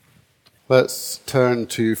Let's turn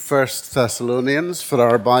to 1 Thessalonians for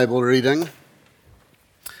our Bible reading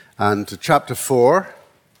and to chapter 4,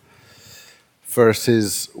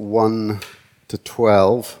 verses 1 to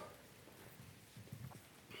 12,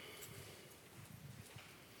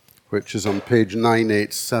 which is on page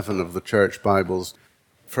 987 of the Church Bibles.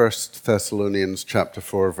 1 Thessalonians chapter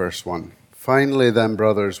 4, verse 1. Finally then,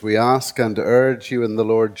 brothers, we ask and urge you in the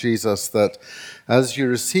Lord Jesus that as you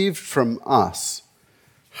received from us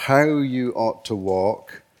how you ought to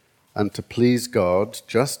walk and to please God,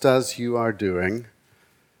 just as you are doing,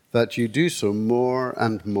 that you do so more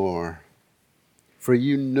and more. For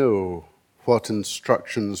you know what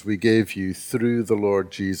instructions we gave you through the Lord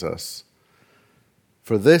Jesus.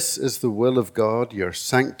 For this is the will of God, your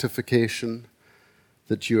sanctification,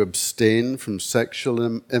 that you abstain from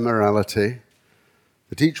sexual immorality,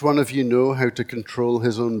 that each one of you know how to control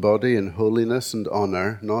his own body in holiness and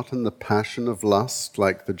honor, not in the passion of lust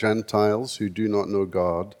like the Gentiles who do not know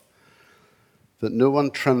God, that no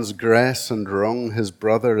one transgress and wrong his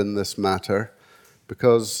brother in this matter,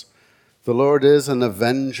 because the Lord is an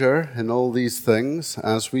avenger in all these things,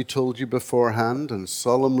 as we told you beforehand and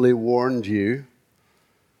solemnly warned you.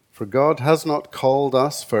 For God has not called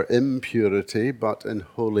us for impurity, but in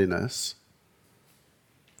holiness.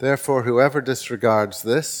 Therefore, whoever disregards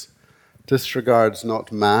this, disregards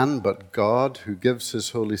not man, but God, who gives his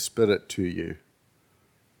Holy Spirit to you.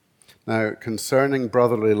 Now, concerning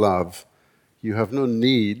brotherly love, you have no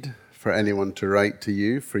need for anyone to write to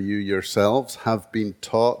you, for you yourselves have been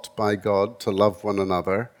taught by God to love one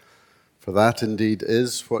another, for that indeed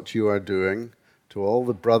is what you are doing to all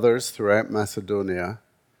the brothers throughout Macedonia.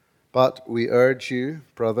 But we urge you,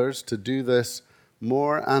 brothers, to do this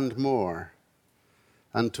more and more,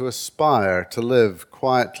 and to aspire to live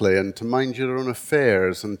quietly and to mind your own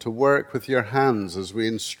affairs and to work with your hands as we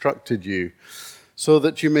instructed you, so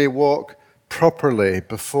that you may walk properly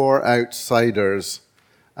before outsiders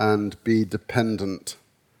and be dependent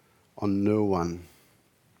on no one.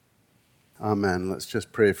 Amen. Let's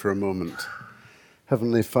just pray for a moment.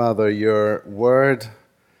 Heavenly Father, your word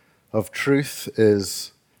of truth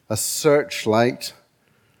is a searchlight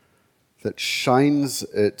that shines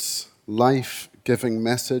its life-giving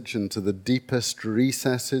message into the deepest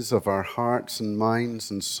recesses of our hearts and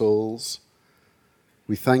minds and souls.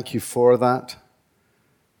 We thank you for that.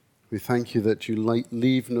 We thank you that you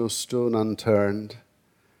leave no stone unturned,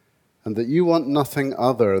 and that you want nothing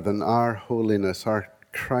other than our holiness, our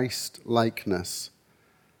Christ-likeness,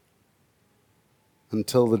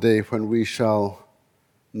 until the day when we shall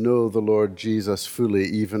know the Lord Jesus fully,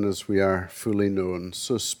 even as we are fully known.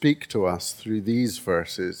 So speak to us through these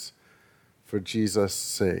verses, for Jesus'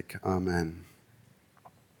 sake. Amen.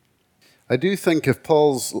 I do think if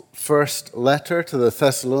Paul's first letter to the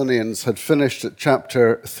Thessalonians had finished at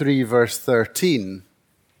chapter 3, verse 13,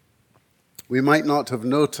 we might not have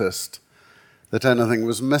noticed that anything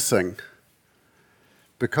was missing,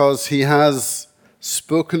 because he has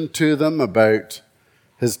spoken to them about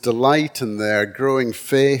his delight in their growing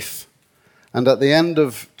faith, and at the end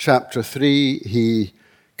of chapter 3, he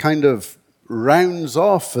kind of rounds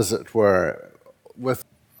off, as it were, with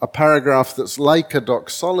a paragraph that's like a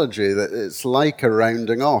doxology, that it's like a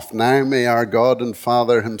rounding off. Now may our God and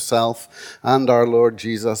Father himself and our Lord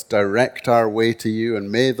Jesus direct our way to you,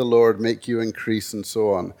 and may the Lord make you increase, and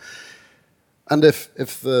so on. And if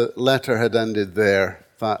the letter had ended there,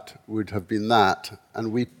 that would have been that,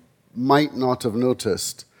 and we might not have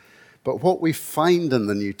noticed. But what we find in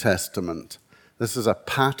the New Testament, this is a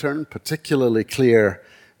pattern particularly clear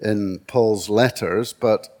in Paul's letters,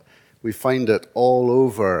 but we find it all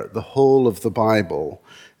over the whole of the Bible,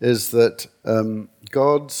 is that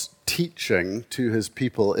God's teaching to his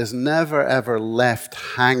people is never ever left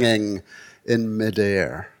hanging in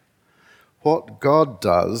midair. What God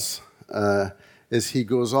does is he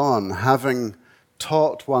goes on, having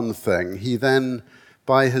taught one thing, he then,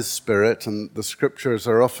 by his Spirit, and the scriptures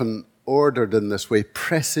are often ordered in this way,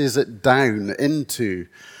 presses it down into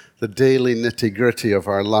the daily nitty-gritty of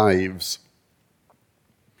our lives.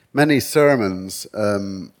 Many sermons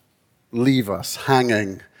leave us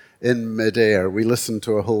hanging in midair. We listen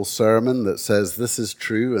to a whole sermon that says this is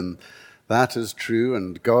true and that is true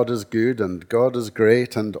and God is good and God is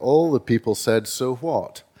great, and all the people said, so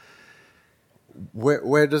what?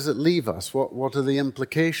 Where does it leave us? What are the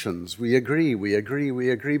implications? We agree,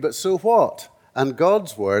 but so what? And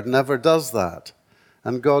God's word never does that.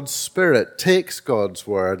 And God's Spirit takes God's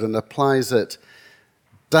word and applies it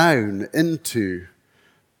down into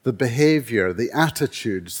the behavior, the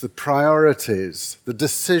attitudes, the priorities, the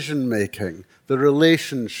decision-making, the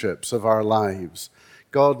relationships of our lives.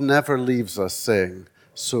 God never leaves us saying,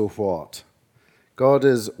 so what? God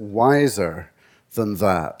is wiser than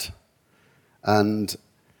that. And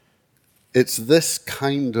it's this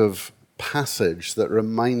kind of passage that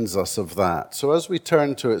reminds us of that. So as we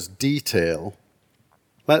turn to its detail,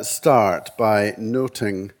 let's start by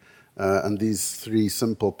noting, and these 3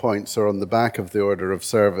 simple points are on the back of the order of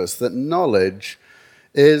service, that knowledge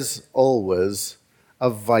is always a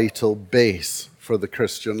vital base for the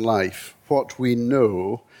Christian life. What we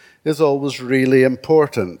know is always really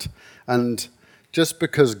important. And just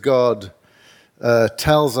because God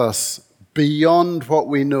tells us beyond what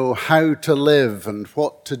we know how to live and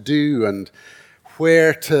what to do and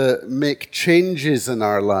where to make changes in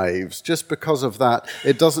our lives, just because of that,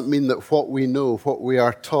 it doesn't mean that what we know, what we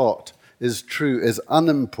are taught is true, is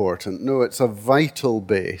unimportant. No, it's a vital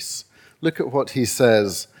base. Look at what he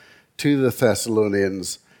says to the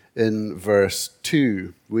Thessalonians in verse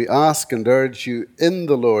 2. We ask and urge you in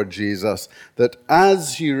the Lord Jesus that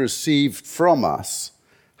as you received from us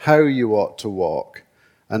how you ought to walk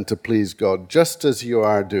and to please God, just as you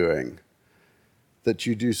are doing, that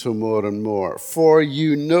you do so more and more. For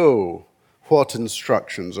you know what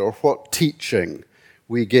instructions or what teaching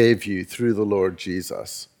we gave you through the Lord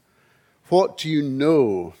Jesus. What do you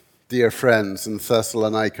know, dear friends in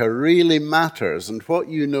Thessalonica, really matters, and what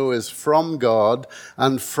you know is from God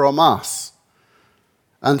and from us.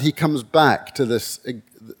 And he comes back to this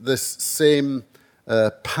same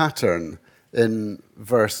pattern in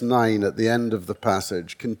verse 9 at the end of the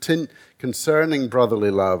passage. Concerning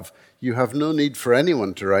brotherly love, you have no need for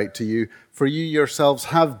anyone to write to you, for you yourselves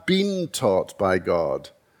have been taught by God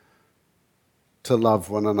to love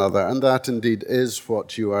one another, and that indeed is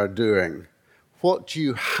what you are doing. What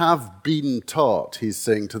you have been taught, he's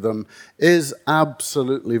saying to them, is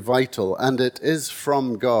absolutely vital, and it is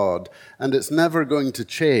from God, and it's never going to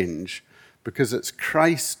change because it's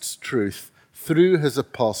Christ's truth through his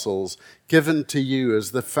apostles given to you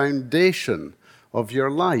as the foundation of your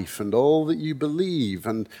life and all that you believe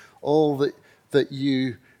and all that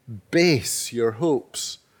you base your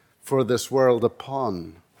hopes for this world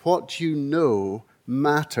upon. What you know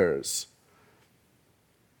matters.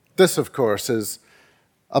 This, of course, is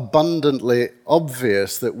abundantly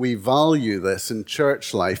obvious that we value this in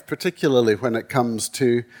church life, particularly when it comes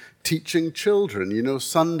to teaching children,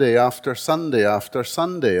 Sunday after Sunday after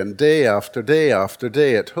Sunday and day after day after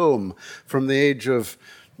day at home. From the age of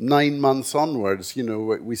 9 months onwards,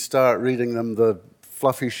 we start reading them the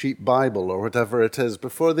fluffy sheet Bible or whatever it is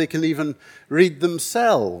before they can even read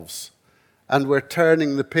themselves. And we're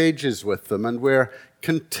turning the pages with them, and we're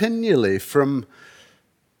continually from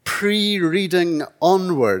pre-reading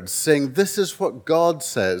onwards saying, this is what God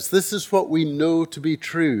says, this is what we know to be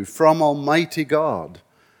true from Almighty God.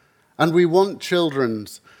 And we want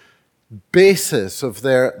children's basis of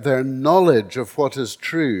their knowledge of what is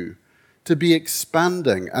true to be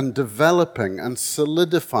expanding and developing and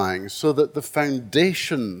solidifying so that the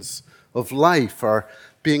foundations of life are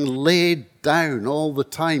being laid down all the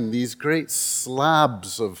time, these great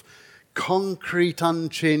slabs of concrete,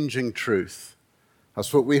 unchanging truth.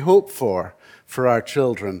 That's what we hope for our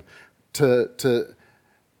children, to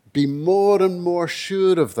be more and more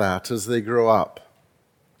sure of that as they grow up.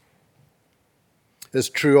 It's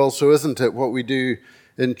true also, isn't it, what we do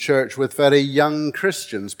in church with very young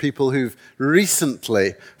Christians, people who've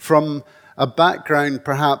recently, from a background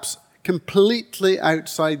perhaps completely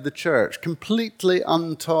outside the church, completely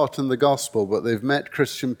untaught in the gospel, but they've met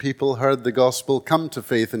Christian people, heard the gospel, come to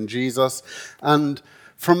faith in Jesus, and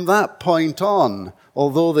from that point on,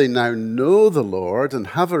 although they now know the Lord and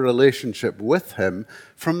have a relationship with him,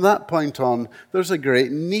 from that point on, there's a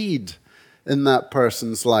great need in that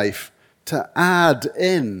person's life to add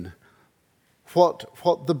in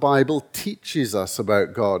what the Bible teaches us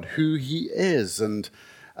about God, who he is, and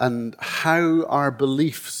how our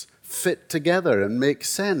beliefs fit together and make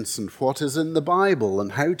sense, and what is in the Bible,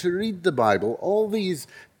 and how to read the Bible. All these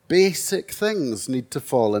basic things need to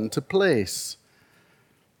fall into place.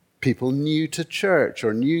 People new to church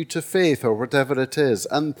or new to faith or whatever it is.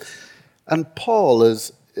 And Paul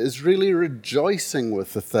is really rejoicing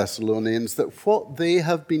with the Thessalonians that what they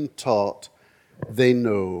have been taught, they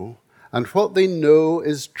know, and what they know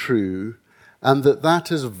is true, and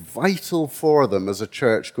that is vital for them as a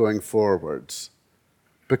church going forwards.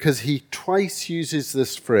 Because he twice uses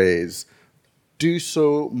this phrase, do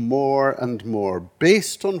so more and more.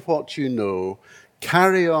 Based on what you know,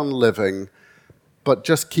 carry on living, but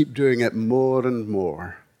just keep doing it more and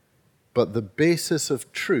more. But the basis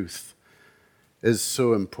of truth is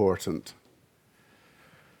so important.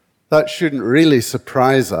 That shouldn't really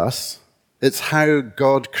surprise us, It's how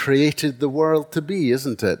God created the world to be,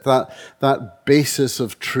 isn't it? That basis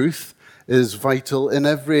of truth is vital in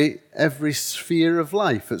every sphere of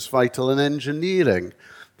life. It's vital in engineering.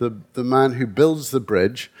 The man who builds the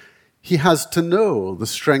bridge, he has to know the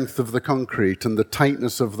strength of the concrete and the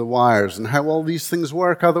tightness of the wires and how all these things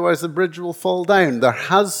work, otherwise the bridge will fall down. There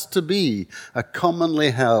has to be a commonly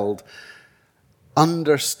held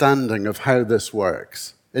understanding of how this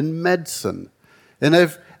works. In medicine, in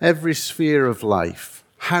every sphere of life,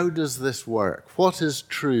 how does this work? What is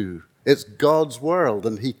true? It's God's world,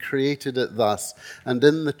 and he created it thus. And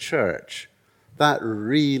in the church, that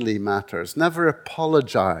really matters. Never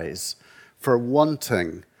apologize for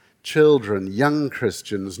wanting children, young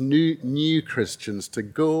Christians, new Christians to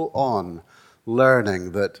go on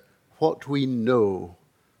learning that what we know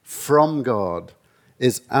from God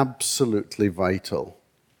is absolutely vital.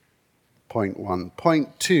 Point one.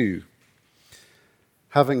 Point two,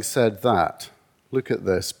 having said that, look at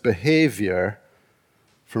this. Behavior,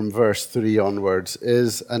 from verse 3 onwards,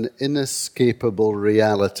 is an inescapable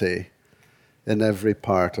reality in every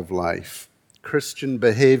part of life. Christian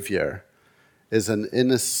behavior is an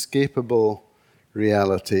inescapable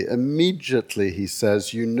reality. Immediately, he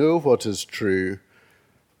says, you know what is true.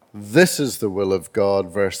 This is the will of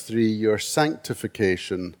God, verse 3, your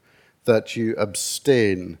sanctification, that you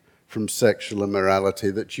abstain from sexual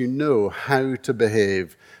immorality, that you know how to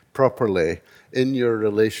behave properly in your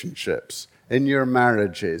relationships, in your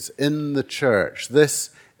marriages, in the church.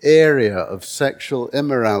 This area of sexual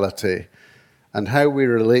immorality and how we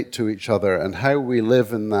relate to each other and how we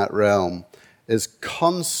live in that realm is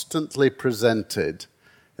constantly presented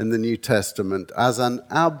in the New Testament as an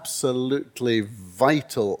absolutely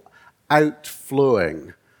vital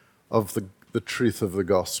outflowing of the truth of the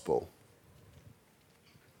gospel.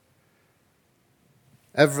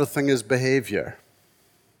 Everything is behavior.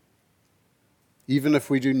 Even if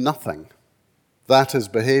we do nothing, that is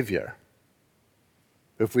behavior.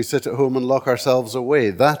 If we sit at home and lock ourselves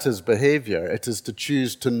away, that is behavior. It is to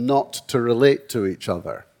choose to not to relate to each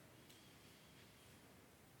other.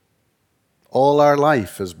 All our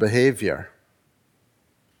life is behavior.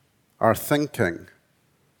 Our thinking,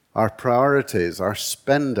 our priorities, our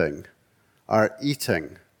spending, our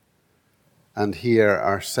eating, and here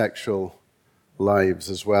our sexual lives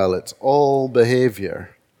as well. It's all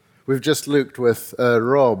behavior. We've just looked with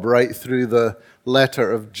Rob right through the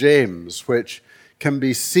letter of James, which can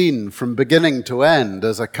be seen from beginning to end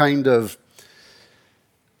as a kind of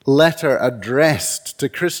letter addressed to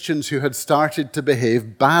Christians who had started to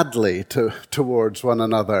behave badly towards one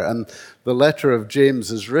another. And the letter of James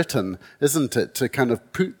is written, isn't it, to kind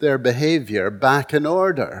of put their behavior back in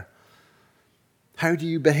order. How do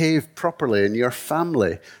you behave properly in your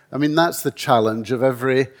family? I mean, that's the challenge of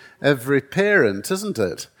every parent, isn't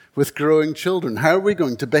it? With growing children. How are we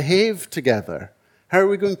going to behave together? How are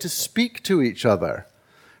we going to speak to each other?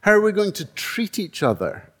 How are we going to treat each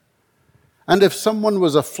other? And if someone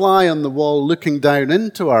was a fly on the wall looking down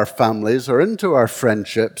into our families or into our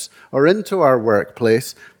friendships or into our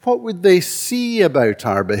workplace, what would they see about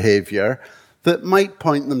our behavior that might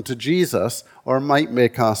point them to Jesus or might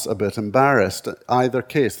make us a bit embarrassed? In either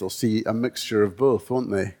case, they'll see a mixture of both,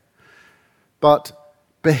 won't they? But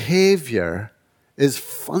behavior is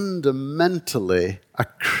fundamentally a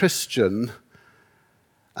Christian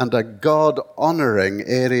and a God-honoring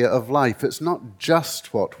area of life. It's not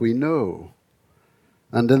just what we know.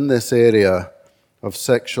 And in this area of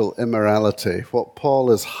sexual immorality, what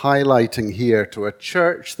Paul is highlighting here to a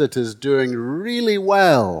church that is doing really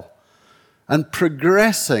well and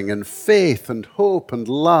progressing in faith and hope and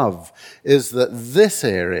love is that this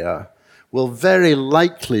area will very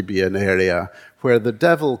likely be an area where the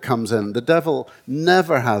devil comes in. The devil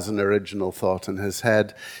never has an original thought in his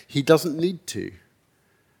head. He doesn't need to.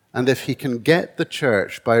 And if he can get the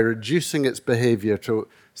church by reducing its behavior to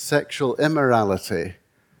sexual immorality,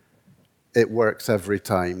 it works every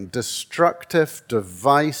time. Destructive,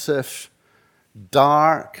 divisive,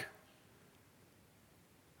 dark,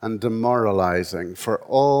 and demoralizing for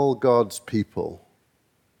all God's people.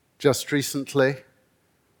 Just recently,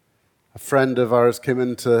 a friend of ours came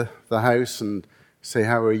into the house and say,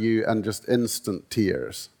 "How are you?" and just instant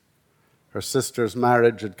tears. Her sister's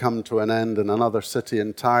marriage had come to an end in another city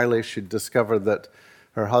entirely. She'd discovered that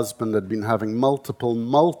her husband had been having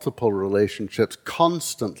multiple relationships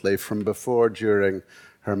constantly from before, during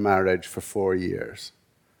her marriage for 4 years.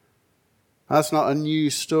 That's not a new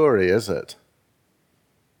story, is it?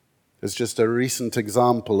 It's just a recent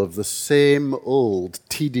example of the same old,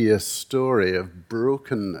 tedious story of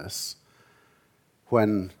brokenness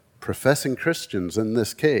when professing Christians, in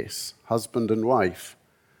this case, husband and wife,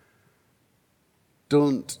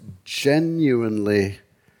 don't genuinely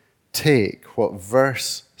take what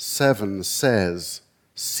verse 7 says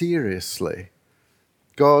seriously.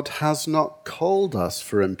 God has not called us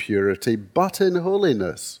for impurity, but in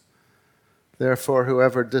holiness. Therefore,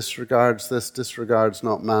 whoever disregards this disregards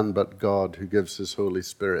not man, but God, who gives his Holy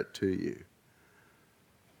Spirit to you.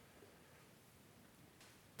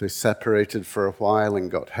 They separated for a while and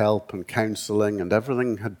got help and counseling, and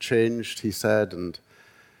everything had changed, he said, and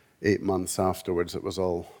 8 months afterwards it was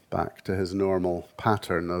all back to his normal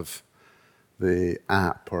pattern of the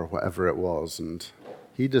app or whatever it was. And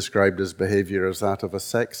he described his behavior as that of a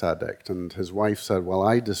sex addict, and his wife said, well,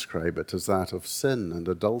 I describe it as that of sin and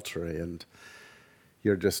adultery, and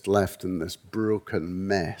you're just left in this broken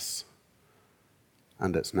mess.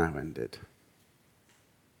 And it's now ended.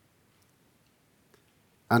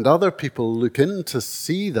 And other people look in to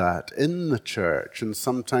see that in the church and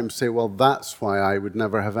sometimes say, well, that's why I would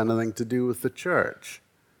never have anything to do with the church.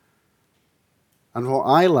 And what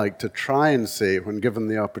I like to try and say when given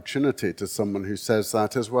the opportunity to someone who says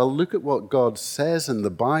that is, well, look at what God says in the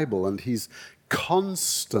Bible, and he's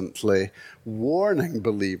constantly warning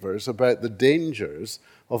believers about the dangers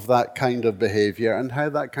of that kind of behavior and how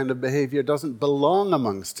that kind of behavior doesn't belong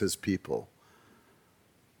amongst his people.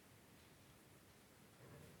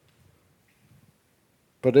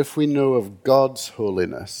 But if we know of God's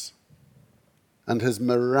holiness and his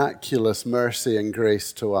miraculous mercy and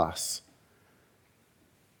grace to us,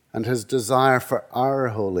 and his desire for our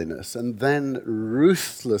holiness, and then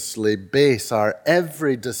ruthlessly base our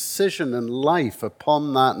every decision in life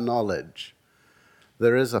upon that knowledge,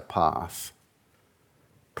 there is a path.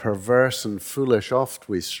 Perverse and foolish oft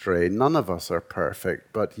we stray. None of us are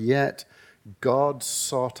perfect, but yet God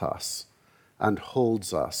sought us and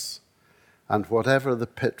holds us. And whatever the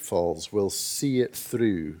pitfalls, we'll see it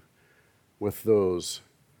through with those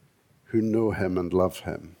who know him and love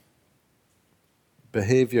him.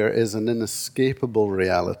 Behavior is an inescapable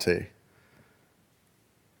reality,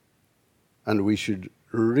 and we should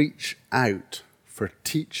reach out for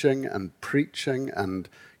teaching and preaching and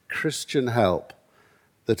Christian help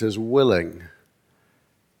that is willing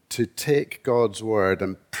to take God's word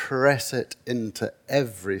and press it into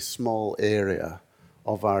every small area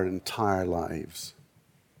of our entire lives,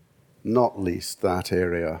 not least that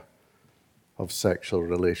area of sexual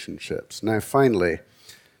relationships. Now, finally,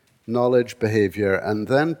 knowledge, behavior, and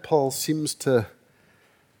then Paul seems to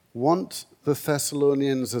want the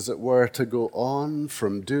Thessalonians, as it were, to go on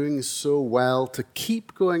from doing so well, to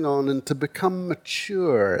keep going on and to become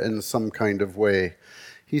mature in some kind of way.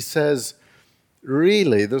 He says,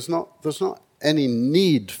 really, there's not any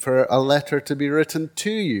need for a letter to be written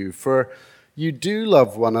to you, for you do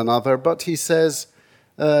love one another, but he says,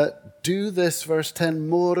 do this, verse 10,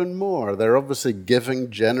 more and more. They're obviously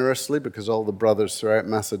giving generously because all the brothers throughout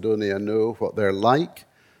Macedonia know what they're like.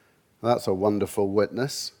 That's a wonderful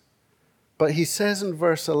witness. But he says in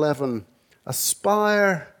verse 11,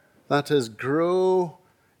 aspire, that is, grow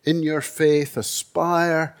in your faith,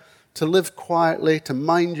 aspire to live quietly, to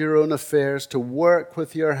mind your own affairs, to work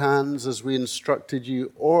with your hands as we instructed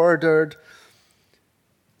you, ordered,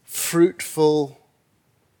 fruitful,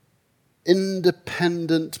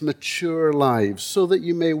 independent, mature lives, so that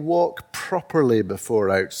you may walk properly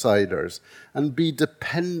before outsiders and be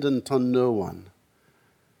dependent on no one.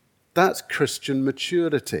 That's Christian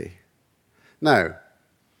maturity. Now,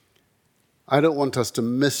 I don't want us to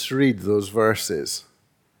misread those verses.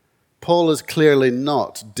 Paul is clearly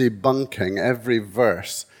not debunking every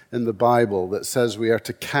verse in the Bible that says we are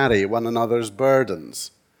to carry one another's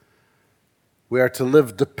burdens. We are to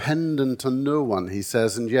live dependent on no one, he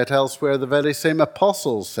says, and yet elsewhere the very same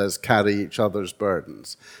apostle says carry each other's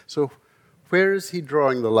burdens. So where is he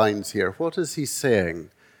drawing the lines here? What is he saying?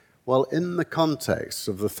 Well, in the context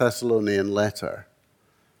of the Thessalonian letter,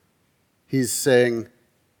 he's saying,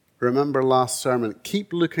 remember last sermon,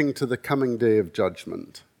 keep looking to the coming day of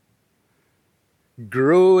judgment.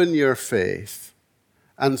 Grow in your faith,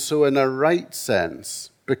 and so in a right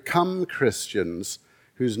sense, become Christians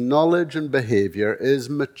whose knowledge and behavior is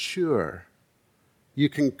mature. You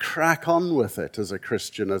can crack on with it as a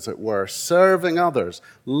Christian, as it were, serving others,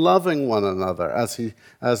 loving one another,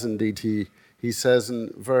 as indeed he says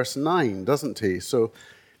in verse 9, doesn't he? So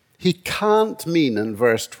he can't mean in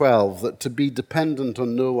verse 12 that to be dependent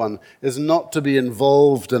on no one is not to be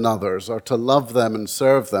involved in others or to love them and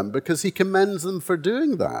serve them, because he commends them for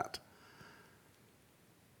doing that.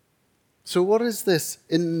 So what is this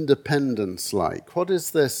independence like? What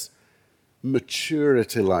is this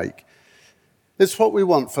maturity like? It's what we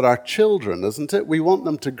want for our children, isn't it? We want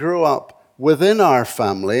them to grow up within our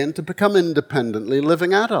family and to become independently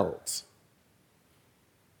living adults.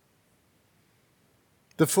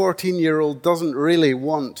 The 14-year-old doesn't really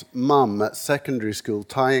want mum at secondary school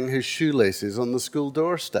tying his shoelaces on the school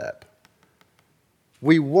doorstep.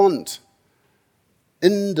 We want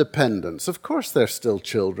independence. Of course, they're still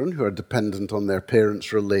children who are dependent on their parents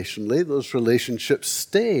relationally. Those relationships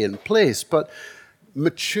stay in place. But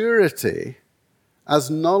maturity,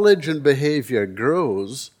 as knowledge and behavior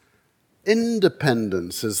grows,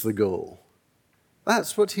 independence is the goal.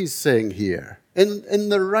 That's what he's saying here. In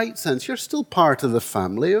the right sense, you're still part of the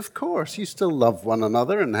family, of course. You still love one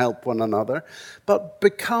another and help one another. But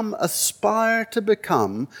aspire to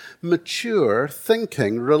become mature,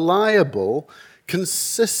 thinking, reliable,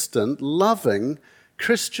 consistent, loving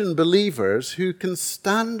Christian believers who can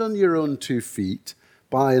stand on your own 2 feet,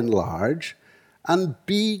 by and large, and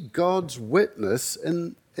be God's witness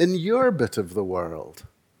in your bit of the world,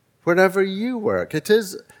 wherever you work. It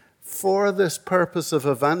is for this purpose of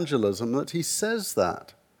evangelism that he says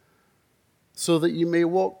that, so that you may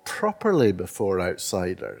walk properly before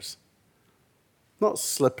outsiders, not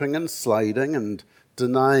slipping and sliding and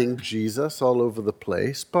denying Jesus all over the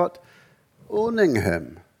place, but owning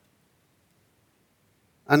him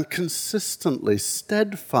and consistently,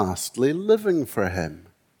 steadfastly living for him,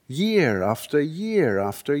 year after year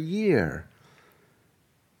after year.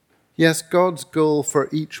 Yes, God's goal for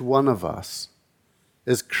each one of us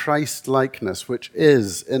is Christ-likeness, which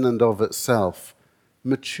is, in and of itself,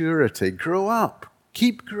 maturity. Grow up.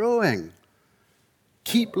 Keep growing.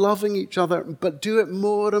 Keep loving each other, but do it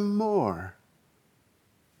more and more.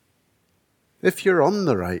 If you're on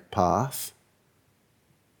the right path,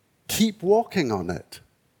 keep walking on it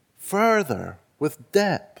further with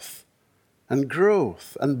depth and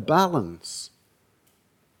growth and balance.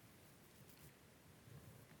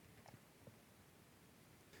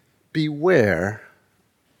 Beware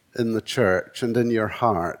in the church and in your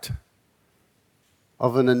heart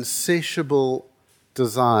of an insatiable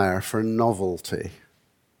desire for novelty.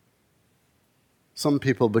 Some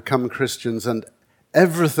people become Christians and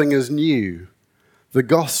everything is new. The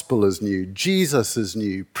gospel is new, Jesus is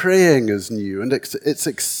new, praying is new, and it's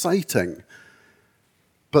exciting.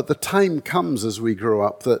 But the time comes as we grow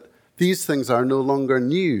up that these things are no longer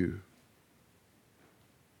new,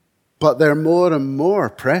 but they're more and more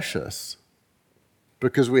precious,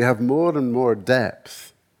 because we have more and more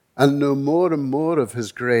depth and know more and more of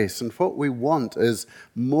his grace. And what we want is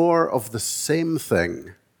more of the same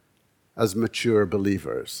thing as mature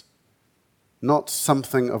believers, not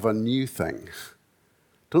something of a new thing.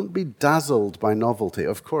 Don't be dazzled by novelty.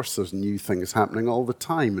 Of course, there's new things happening all the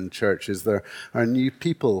time in churches. There are new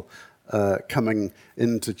people coming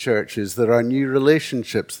into churches. There are new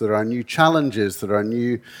relationships. There are new challenges. There are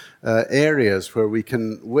new areas where we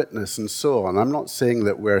can witness and so on. I'm not saying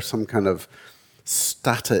that we're some kind of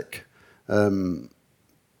static,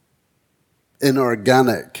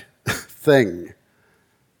 inorganic thing.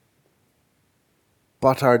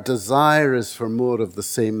 But our desire is for more of the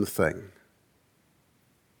same thing.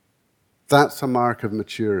 That's a mark of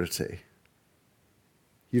maturity.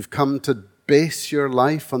 You've come to base your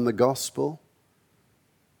life on the gospel.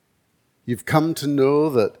 You've come to know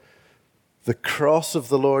that the cross of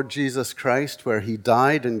the Lord Jesus Christ, where he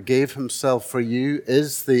died and gave himself for you,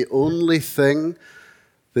 is the only thing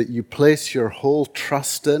that you place your whole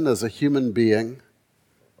trust in as a human being.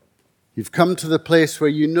 You've come to the place where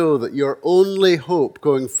you know that your only hope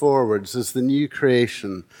going forwards is the new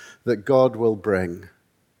creation that God will bring.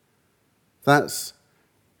 That's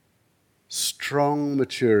strong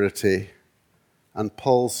maturity. And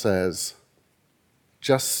Paul says,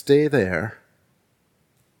 just stay there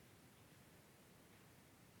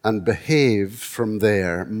and behave from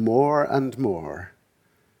there more and more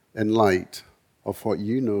in light of what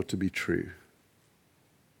you know to be true.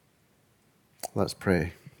 Let's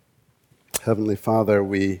pray. Heavenly Father,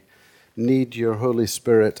 we need your Holy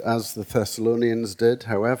Spirit as the Thessalonians did.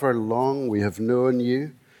 However long we have known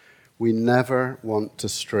you, we never want to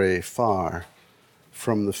stray far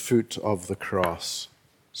from the foot of the cross.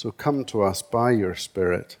 So come to us by your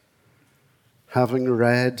Spirit, having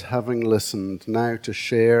read, having listened, now to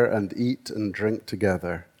share and eat and drink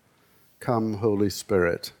together. Come, Holy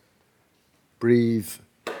Spirit, breathe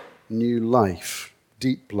new life,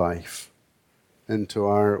 deep life, into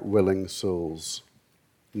our willing souls.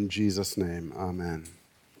 In Jesus' name, amen.